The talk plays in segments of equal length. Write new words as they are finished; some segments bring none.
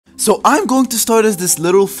So I'm going to start as this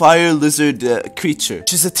little fire lizard creature,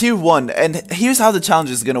 which is a tier 1, and here's how the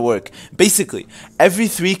challenge is gonna work. Basically, every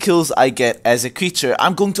 3 kills I get as a creature,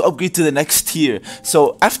 I'm going to upgrade to the next tier.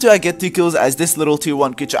 So after I get 3 kills as this little tier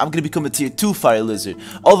 1 creature, I'm gonna become a tier 2 fire lizard,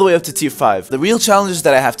 all the way up to tier 5. The real challenge is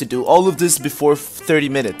that I have to do all of this before 30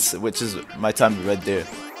 minutes, which is my time right there.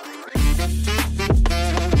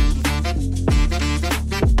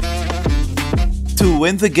 To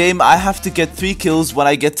win the game, I have to get 3 kills when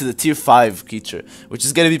I get to the tier 5 creature, which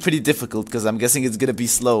is gonna be pretty difficult because I'm guessing it's gonna be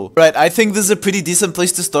slow. Right, I think this is a pretty decent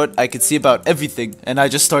place to start. I can see about everything, and I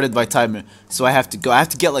just started my timer, so I have to go. I have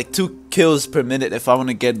to get like 2 kills per minute if I want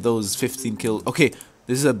to get those 15 kills. Okay,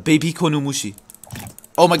 this is a baby Konumushi.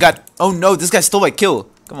 Oh my god, oh no, this guy stole my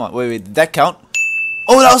kill. Come on, wait, did that count?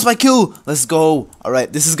 Oh, that was my kill! Let's go!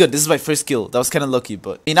 Alright, this is good. This is my first kill. That was kind of lucky,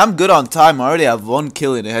 but... I mean, I'm good on time. I already have 1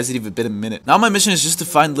 kill and it hasn't even been a minute. Now my mission is just to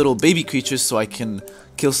find little baby creatures so I can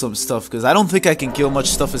kill some stuff. Because I don't think I can kill much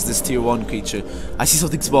stuff as this tier 1 creature. I see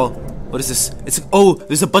something small. What is this? Oh,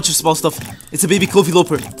 there's a bunch of small stuff. It's a baby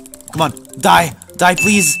Cloviloper. Come on. Die. Die,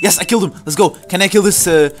 please. Yes, I killed him. Let's go. Can I kill this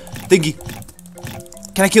thingy?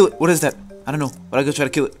 Can I kill it? What is that? I don't know. But I gotta try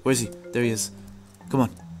to kill it. Where is he? There he is. Come on.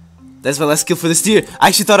 That's my last kill for this tier. I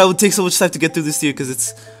actually thought I would take so much time to get through this tier because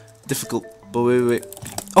it's difficult. But wait.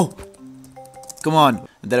 Oh! Come on.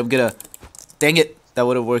 And then I'm gonna... Dang it. That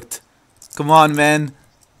would have worked. Come on, man.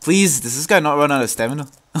 Please. Does this guy not run out of stamina?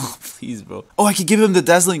 Oh, please, bro. Oh, I can give him the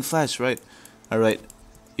dazzling flash, right? Alright.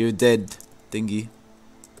 You're dead, thingy.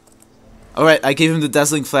 Alright, I gave him the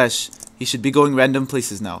dazzling flash. He should be going random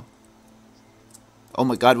places now. Oh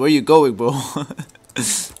my god, where are you going, bro?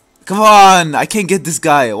 Come on! I can't get this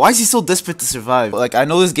guy. Why is he so desperate to survive? Like, I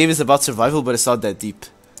know this game is about survival, but it's not that deep.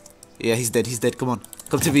 Yeah, he's dead. He's dead. Come on.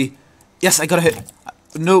 Come to me. Yes, I got a hit.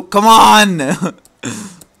 No, come on!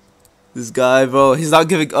 This guy, bro. He's not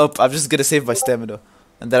giving up. I'm just gonna save my stamina.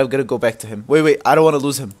 And then I'm gonna go back to him. Wait. I don't want to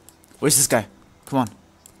lose him. Where's this guy? Come on.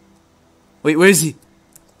 Wait, where is he?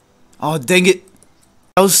 Oh, dang it.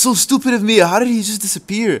 That was so stupid of me. How did he just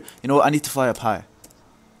disappear? You know what? I need to fly up high.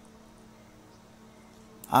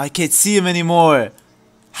 I can't see him anymore.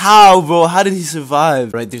 How, bro? How did he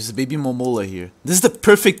survive? Right, there's a baby Momola here. This is the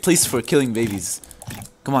perfect place for killing babies.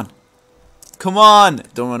 Come on. Come on!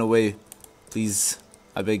 Don't run away. Please.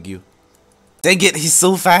 I beg you. Dang it, he's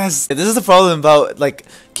so fast. This is the problem about, like,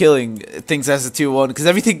 killing things as a tier 1. Because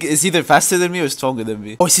everything is either faster than me or stronger than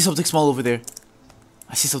me. Oh, I see something small over there.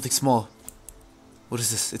 I see something small. What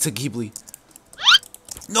is this? It's a Ghibli.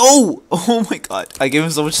 No! Oh my god. I gave him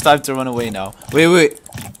so much time to run away now. Wait.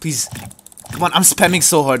 Please. Come on, I'm spamming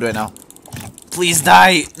so hard right now. Please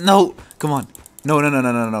die. No. Come on. No.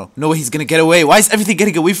 No way he's gonna get away. Why is everything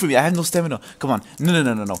getting away from me? I have no stamina. Come on.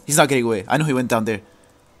 No. He's not getting away. I know he went down there.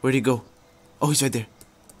 Where'd he go? Oh, he's right there.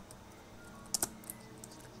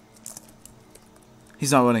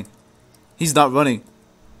 He's not running. He's not running.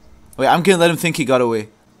 Wait, I'm gonna let him think he got away.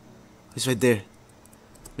 He's right there.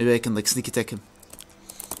 Maybe I can, like, sneak attack him.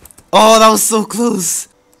 Oh, that was so close.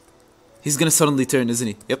 He's gonna suddenly turn, isn't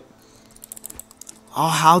he? Yep. Oh,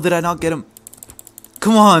 how did I not get him?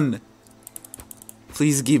 Come on.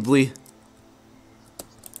 Please, Ghibli.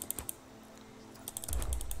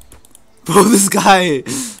 Bro, this guy.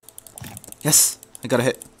 Yes, I got a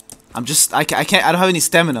hit. I can't, I don't have any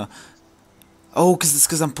stamina. Oh, it's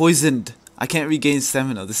because I'm poisoned. I can't regain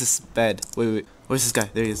stamina. This is bad. Wait. Where's this guy?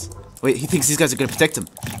 There he is. Wait, he thinks these guys are gonna protect him.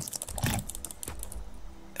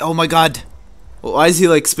 Oh my god. Why is he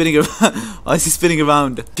like spinning around? Why is he spinning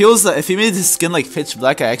around? Feels like if he made his skin like pitch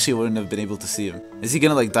black, I actually wouldn't have been able to see him. Is he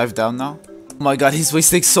gonna like dive down now? Oh my god, he's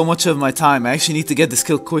wasting so much of my time. I actually need to get this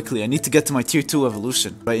kill quickly. I need to get to my tier 2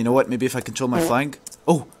 evolution. Right, you know what? Maybe if I control my flying.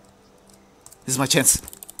 Oh! This is my chance.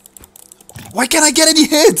 Why can't I get any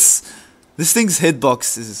hits? This thing's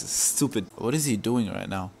hitbox is stupid. What is he doing right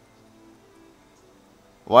now?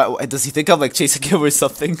 Why does he think I'm like chasing him or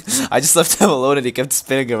something? I just left him alone and he kept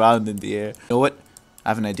spinning around in the air. You know what? I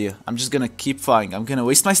have an idea. I'm just gonna keep flying. I'm gonna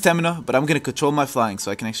waste my stamina, but I'm gonna control my flying so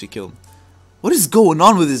I can actually kill him. What is going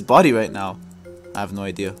on with his body right now? I have no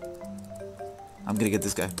idea. I'm gonna get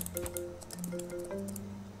this guy.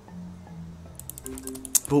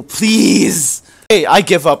 Bro, please! Hey, I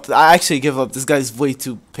give up. I actually give up. This guy's way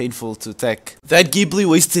too painful to attack. That Ghibli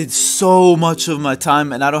wasted so much of my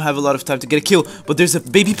time, and I don't have a lot of time to get a kill. But there's a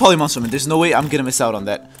baby Polymonstrum, and there's no way I'm gonna miss out on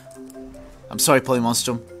that. I'm sorry,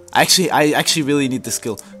 Polymonstrum. I actually really need this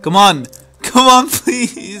kill. Come on! Come on,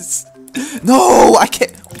 please! No! I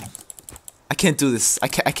can't do this. I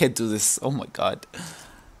can't do this. Oh my god.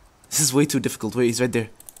 This is way too difficult. Wait, he's right there.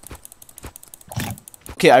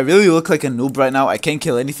 Okay, I really look like a noob right now. I can't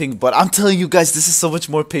kill anything, but I'm telling you guys, this is so much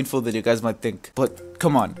more painful than you guys might think. But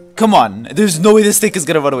come on. Come on. There's no way this thing is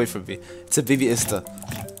gonna run away from me. It's a baby Ista.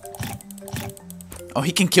 Oh,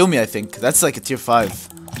 he can kill me, I think. That's like a tier 5.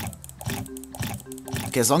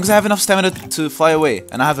 Okay, as long as I have enough stamina to fly away.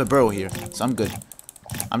 And I have a burrow here, so I'm good.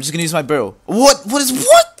 I'm just gonna use my burrow. What? What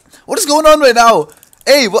is going on right now?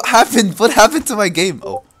 Hey, what happened? What happened to my game?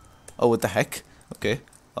 Oh, what the heck? Okay.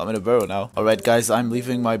 I'm in a burrow now. Alright guys, I'm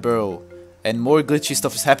leaving my burrow. And more glitchy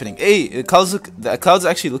stuff is happening. Hey, the clouds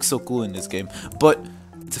actually look so cool in this game. But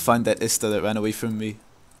to find that Ista that ran away from me.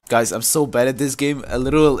 Guys, I'm so bad at this game. A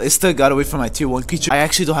literal Ista got away from my tier 1 creature. I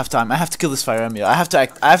actually don't have time. I have to kill this Phyremia. I have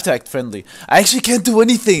to act friendly. I actually can't do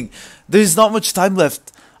anything. There's not much time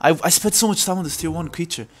left. I spent so much time on this tier 1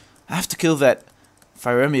 creature. I have to kill that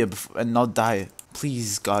Phyremia and not die.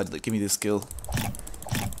 Please, God, give me this kill.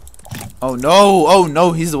 Oh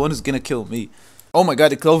no, he's the one who's gonna kill me. Oh my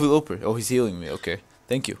god, the Cloviloper. Oh, he's healing me, okay.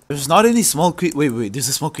 Thank you. There's not any small creature. Wait, there's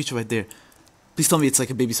a small creature right there. Please tell me it's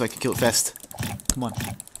like a baby so I can kill it fast. Come on.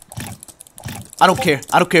 I don't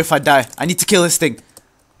care if I die. I need to kill this thing.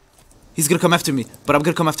 He's gonna come after me, but I'm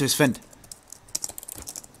gonna come after his friend.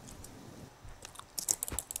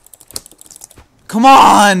 Come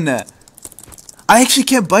on! I actually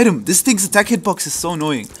can't bite him. This thing's attack hitbox is so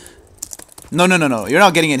annoying. No. You're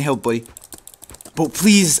not getting any help, buddy. But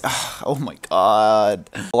please. Oh my god.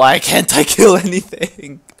 Why can't I kill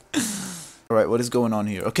anything? Alright, what is going on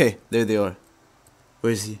here? Okay, there they are.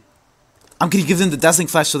 Where is he? I'm gonna give them the dazzling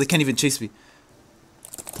flash so they can't even chase me.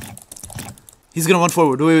 He's gonna run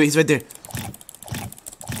forward. Wait, he's right there.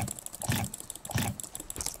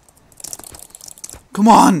 Come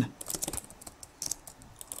on!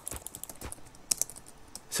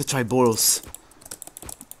 It's a Triboros.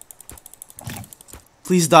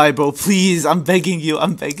 Please die, bro. Please. I'm begging you.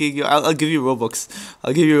 I'll give you Robux.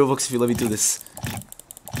 I'll give you Robux if you let me do this.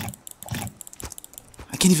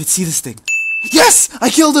 I can't even see this thing. Yes! I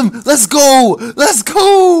killed him! Let's go! Let's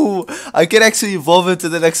go! I can actually evolve into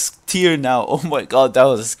the next tier now. Oh my god, that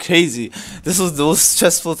was crazy. This was the most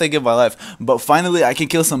stressful thing in my life. But finally, I can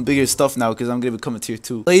kill some bigger stuff now because I'm going to become a tier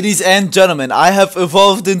 2. Ladies and gentlemen, I have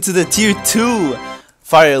evolved into the tier 2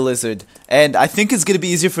 Fire Lizard. And I think it's going to be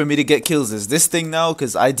easier for me to get kills as this thing now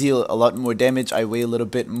because I deal a lot more damage, I weigh a little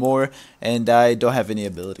bit more, and I don't have any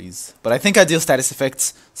abilities. But I think I deal status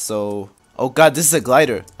effects, so... Oh god, this is a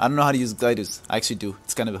glider. I don't know how to use gliders. I actually do.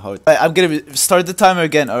 It's kind of hard. Alright, I'm gonna start the timer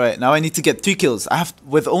again. Alright, now I need to get 3 kills.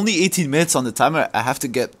 With only 18 minutes on the timer, I have to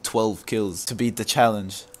get 12 kills to beat the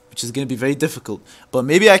challenge, which is gonna be very difficult. But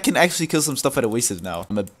maybe I can actually kill some stuff at a wasted now.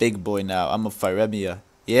 I'm a big boy now. I'm a Phyremia.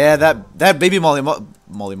 Yeah, that baby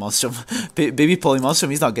Polymonstrum, baby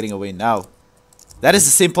Polymonstrum, he's not getting away now. That is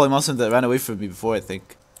the same Polymonstrum that ran away from me before, I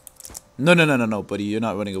think. No, buddy, you're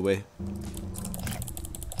not running away.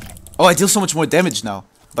 Oh, I deal so much more damage now,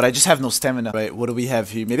 but I just have no stamina. Right, what do we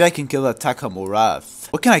have here? Maybe I can kill that Takamorath.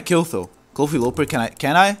 What can I kill though? Cloviloper,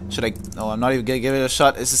 can I? Should I? No, I'm not even gonna give it a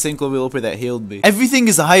shot. It's the same Cloviloper that healed me. Everything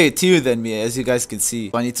is a higher tier than me, as you guys can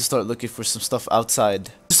see. So I need to start looking for some stuff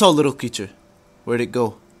outside. I saw a little creature. Where'd it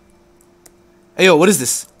go? Hey yo, what is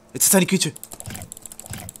this? It's a tiny creature.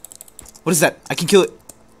 What is that? I can kill it.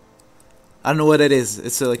 I don't know what it is.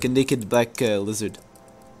 It's like a naked black lizard.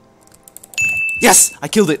 Yes! I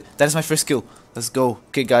killed it! That is my first kill. Let's go.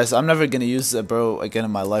 Okay guys, I'm never gonna use a burrow again in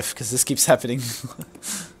my life because this keeps happening.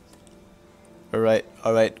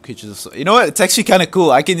 Alright, creatures of... You know what? It's actually kind of cool.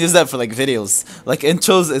 I can use that for like videos. Like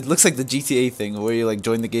intros, it looks like the GTA thing where you like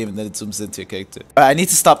join the game and then it zooms into your character. Alright, I need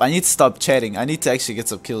to stop chatting. I need to actually get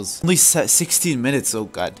some kills. Only 16 minutes, oh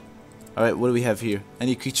god. Alright, what do we have here?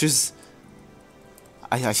 Any creatures?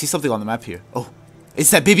 I see something on the map here. Oh, it's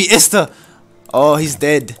that baby Ista! Oh, he's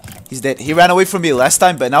dead. He's dead. He ran away from me last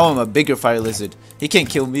time, but now I'm a bigger fire lizard. He can't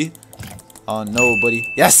kill me. Oh no,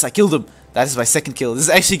 buddy. Yes, I killed him. That is my second kill. This is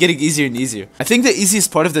actually getting easier and easier. I think the easiest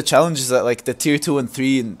part of the challenge is that like the tier 2 and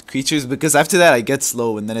 3 creatures, because after that I get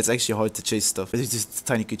slow and then it's actually hard to chase stuff. It's just a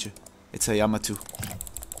tiny creature. It's a Yamato.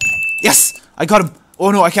 Yes! I got him!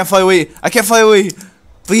 Oh no, I can't fly away. I can't fly away.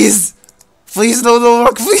 Please! Please, no, don't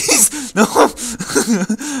work, please! No!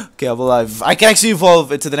 Okay, I'm alive. I can actually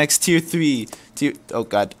evolve into the next tier 3. Oh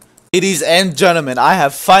god. Ladies and gentlemen, I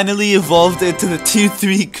have finally evolved into the tier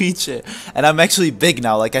 3 creature. And I'm actually big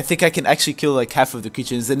now. Like, I think I can actually kill like half of the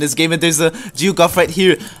creatures in this game. And there's a Geogoth right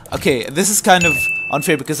here. Okay, this is kind of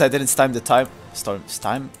unfair because I didn't start the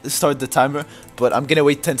timer. But I'm gonna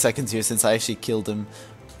wait 10 seconds here since I actually killed him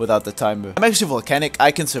without the timer. I'm actually volcanic.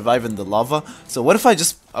 I can survive in the lava. So what if I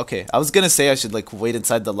just... Okay, I was gonna say I should like wait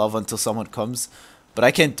inside the lava until someone comes. But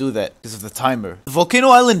I can't do that because of the timer. The volcano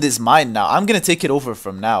island is mine now. I'm gonna take it over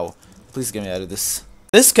from now. Please get me out of this.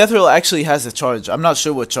 This Kethril actually has a charge. I'm not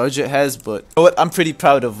sure what charge it has, but you know what? I'm pretty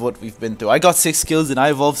proud of what we've been through. I got 6 kills and I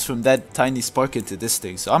evolved from that tiny spark into this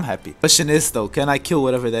thing, so I'm happy. Question is though, can I kill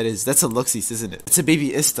whatever that is? That's a Luxis, isn't it? It's a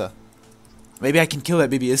baby Ista. Maybe I can kill that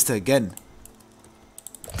baby Ista again.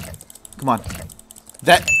 Come on.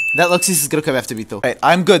 That Luxis is gonna come after me though. Right,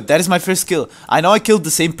 I'm good. That is my first kill. I know I killed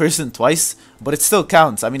the same person twice, but it still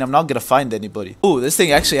counts. I mean, I'm not gonna find anybody. Oh, this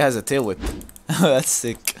thing actually has a tail whip. That's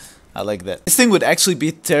sick. I like that. This thing would actually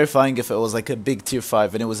be terrifying if it was like a big tier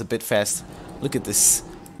 5 and it was a bit fast. Look at this.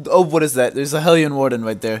 Oh, what is that? There's a Hellion Warden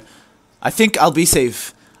right there. I think I'll be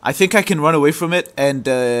safe. I think I can run away from it, and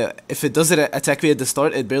if it doesn't attack me at the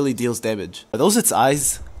start, it barely deals damage. Are those its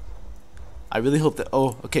eyes? I really hope that...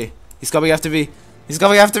 Oh, okay. He's coming after me. He's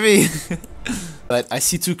coming after me. But I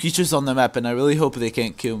see 2 creatures on the map, and I really hope they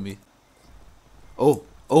can't kill me. Oh,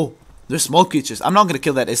 oh. They're small creatures. I'm not going to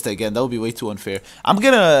kill that Ista again. That would be way too unfair. I'm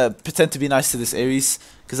going to pretend to be nice to this Ares,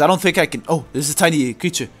 because I don't think I can... Oh, there's a tiny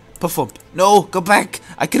creature. Puffump. No, go back.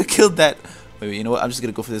 I could have killed that. Wait, you know what? I'm just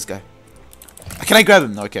going to go for this guy. Can I grab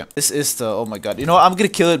him? No, I can't. This Ista. Oh my god. You know what? I'm going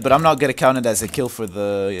to kill it, but I'm not going to count it as a kill for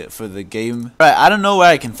the game. Right, I don't know where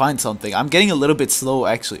I can find something. I'm getting a little bit slow,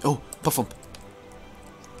 actually. Oh, Puffump.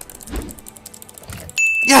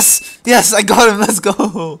 Yes! Yes, I got him. Let's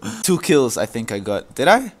go. 2 kills, I think I got. Did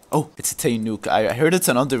I? Oh, it's a Tainuk. I heard it's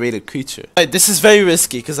an underrated creature. Right, this is very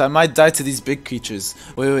risky because I might die to these big creatures.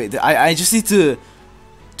 Wait. I just need to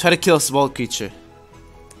try to kill a small creature.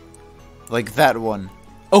 Like that one.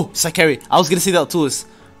 Oh, Sakari. I was going to say that Altulus,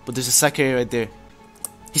 but there's a Sakari right there.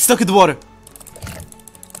 He's stuck in the water.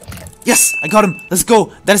 Yes, I got him. Let's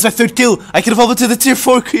go. That is my 3rd kill. I can evolve into the tier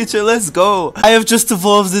 4 creature. Let's go. I have just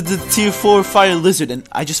evolved into the tier 4 fire lizard, and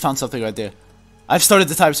I just found something right there. I've started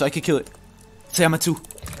the time so I can kill it. Say I'm at 2.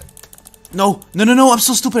 No. I'm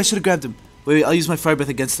so stupid. I should have grabbed him. Wait, I'll use my fire breath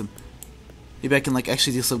against him. Maybe I can like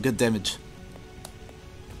actually deal some good damage.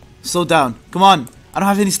 Slow down. Come on. I don't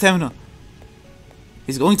have any stamina.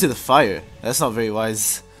 He's going to the fire. That's not very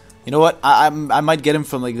wise. You know what? I might get him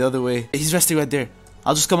from like the other way. He's resting right there.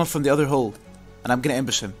 I'll just come up from the other hole, and I'm gonna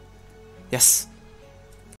ambush him. Yes.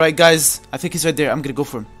 Alright, guys. I think he's right there. I'm gonna go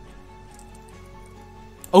for him.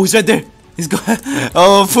 Oh, he's right there. He's going.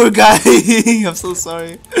 Oh, poor guy. I'm so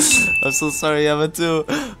sorry. I'm so sorry. I'm at 2.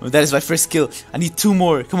 That is my first kill. I need 2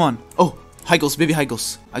 more. Come on. Oh, high ghost, baby high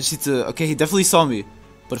ghost. I just need to. Okay, he definitely saw me.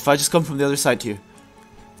 But if I just come from the other side here.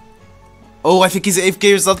 Oh, I think he's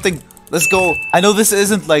AFK or something. Let's go. I know this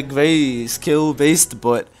isn't like very skill based,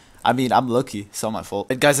 but I mean, I'm lucky. It's not my fault.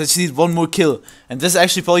 And guys, I just need 1 more kill. And this is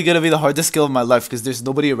actually probably gonna be the hardest kill of my life because there's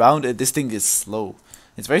nobody around and this thing is slow.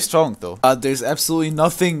 It's very strong though. There's absolutely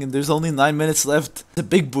nothing and there's only 9 minutes left. There's a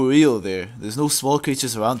big boreal there. There's no small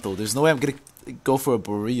creatures around though. There's no way I'm gonna go for a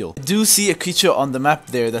boreal. I do see a creature on the map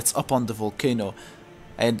there that's up on the volcano.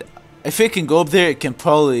 And if it can go up there, it can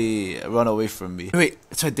probably run away from me. Wait,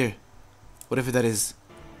 it's right there. Whatever that is.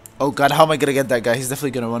 Oh god, how am I gonna get that guy? He's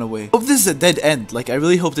definitely gonna run away. I hope this is a dead end. Like, I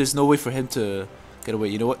really hope there's no way for him to get away.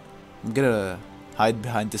 You know what? I'm gonna hide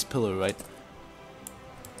behind this pillar, right?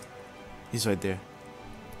 He's right there.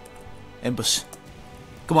 Ambush.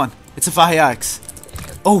 Come on. It's a Fahayax.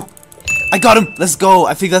 Oh! I got him! Let's go!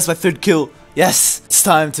 I think that's my 3rd kill. Yes! It's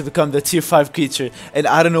time to become the tier 5 creature. And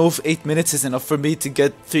I don't know if 8 minutes is enough for me to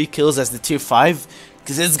get 3 kills as the tier 5.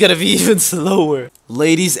 Because it's gonna be even slower.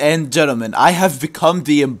 Ladies and gentlemen, I have become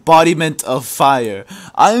the embodiment of fire.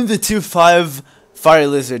 I'm the tier 5 fire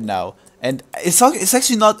lizard now. And it's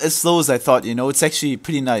actually not as slow as I thought, you know. It's actually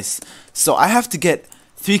pretty nice. So I have to get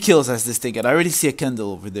 3 kills as this thing. And I already see a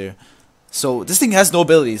candle over there. So this thing has no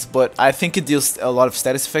abilities, but I think it deals a lot of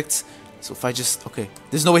status effects. So if I just... Okay.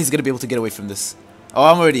 There's no way he's gonna be able to get away from this. Oh,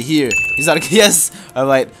 I'm already here. He's not... Yes!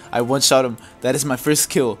 Alright. I one-shot him. That is my first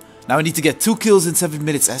kill. Now I need to get 2 kills in 7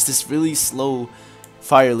 minutes as this really slow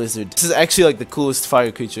fire lizard. This is actually like the coolest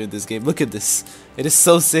fire creature in this game. Look at this. It is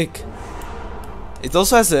so sick. It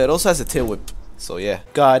also has a tail whip. So yeah.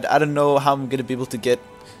 God, I don't know how I'm gonna be able to get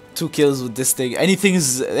 2 kills with this thing. Anything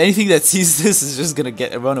that sees this is just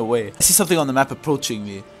gonna run away. I see something on the map approaching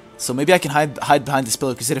me. So maybe I can hide behind this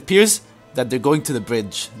pillar because it appears that they're going to the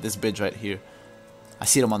bridge. This bridge right here. I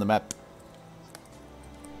see them on the map.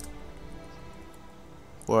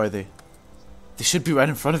 Where are they? They should be right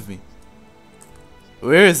in front of me.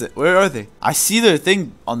 Where is it? Where are they? I see their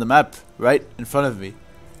thing on the map right in front of me.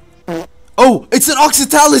 Oh, it's an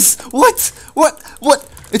Oxytalis! What? What?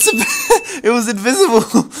 It's a... It was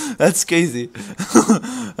invisible. That's crazy.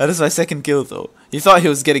 That is my second kill though. You thought he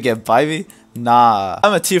was gonna get by me? Nah.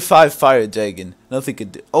 I'm a tier 5 fire dragon. Nothing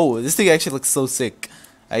could do. Oh, this thing actually looks so sick.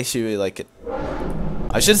 I actually really like it.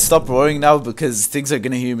 I should stop roaring now because things are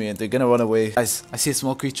gonna hear me and they're gonna run away. Guys, I see a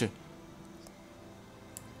small creature.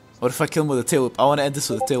 What if I kill him with a tail whip? I wanna end this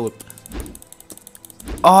with a tail whip.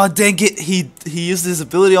 Oh dang it, he used his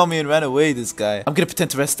ability on me and ran away, this guy. I'm gonna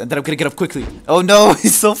pretend to rest and then I'm gonna get up quickly. Oh no,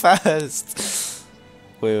 he's so fast.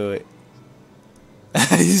 Wait.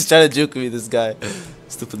 He's trying to juke me, this guy.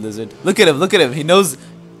 Stupid lizard. Look at him. He knows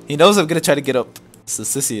I'm gonna try to get up. So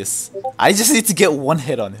Sisyphus. I just need to get one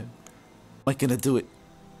hit on him. Am I gonna do it?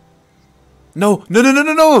 No.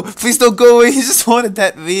 Please don't go away. He just wanted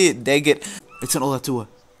that meat. Dang it. It's an Olatua.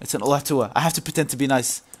 I have to pretend to be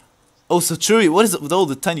nice. Oh, so Churi, what is it with all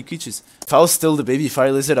the tiny creatures? If I was still the baby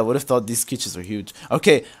fire lizard, I would have thought these creatures were huge.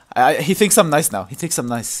 Okay, he thinks I'm nice now.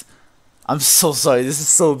 I'm so sorry. This is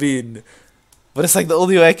so mean. But it's like the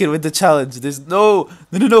only way I can win the challenge. There's no,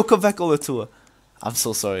 come back, Olatua. I'm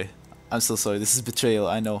so sorry. This is betrayal,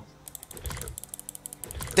 I know.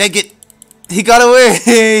 Dang it! He got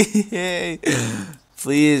away!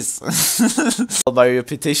 Please. My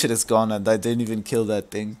reputation is gone and I didn't even kill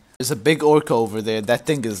that thing. There's a big orca over there. That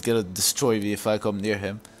thing is gonna destroy me if I come near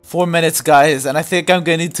him. 4 minutes, guys, and I think I'm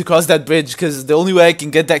gonna need to cross that bridge because the only way I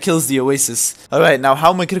can get that kill is the oasis. Alright, now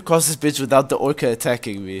how am I gonna cross this bridge without the orca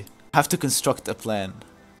attacking me? I have to construct a plan.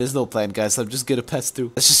 There's no plan, guys. I'm just gonna pass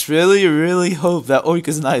through. Let's just really hope that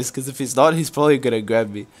orca's nice, because if he's not, he's probably gonna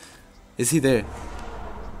grab me. Is he there?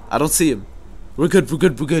 I don't see him. We're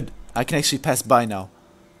good. I can actually pass by now.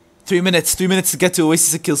 3 minutes to get to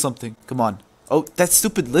oasis and kill something. Come on. Oh, that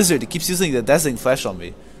stupid lizard. He keeps using the dazzling flash on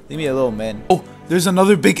me. Leave me alone, man. Oh, there's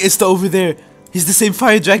another big Ista over there. He's the same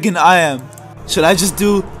fire dragon I am. Should I just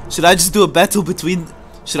do a battle between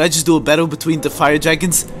the fire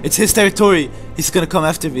dragons? It's his territory. He's gonna come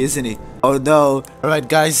after me, isn't he? Oh no. Alright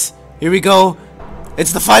guys, here we go.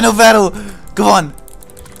 It's the final battle. Go on.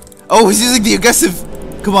 Oh, he's using the aggressive.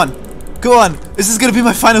 Come on. This is gonna be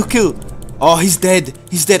my final kill. Oh, he's dead.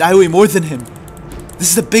 I weigh more than him.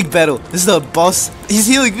 This is a big battle. This is the boss. He's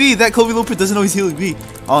healing me. That Kobe Loper doesn't know he's healing me.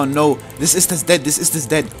 Oh no. This Ista's dead.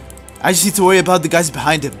 I just need to worry about the guys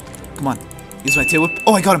behind him. Come on. Use my tail whip.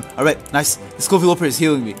 Oh, I got him. Alright, nice. This Kobe Loper is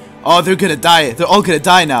healing me. Oh, they're gonna die. They're all gonna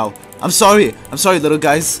die now. I'm sorry, little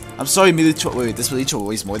guys. I'm sorry, Milicho. Wait, this Milicho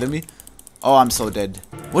weighs more than me? Oh, I'm so dead.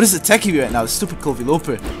 What is attacking me right now? Stupid Kobe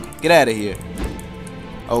Loper. Get out of here.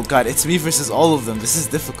 Oh god, it's me versus all of them. This is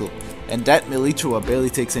difficult. And that Milicho barely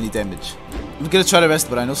takes any damage. I'm gonna try to rest,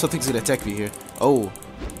 but I know something's gonna attack me here. Oh.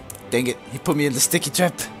 Dang it. He put me in the sticky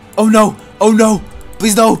trap. Oh no.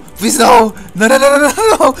 Please no. No,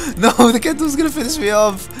 the Kento's gonna finish me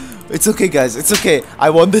off. It's okay, guys. It's okay. I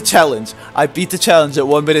won the challenge. I beat the challenge at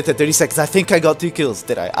 1 minute and 30 seconds. I think I got 2 kills.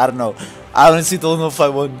 Did I? I don't know. I honestly don't know if I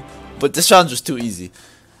won. But this challenge was too easy.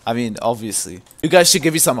 I mean, obviously. You guys should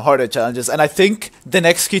give me some harder challenges. And I think the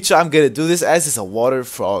next creature I'm gonna do this as is a water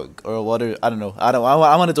frog. Or a water... I don't know. I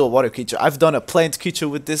want to do a water creature. I've done a plant creature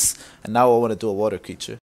with this. And now I want to do a water creature.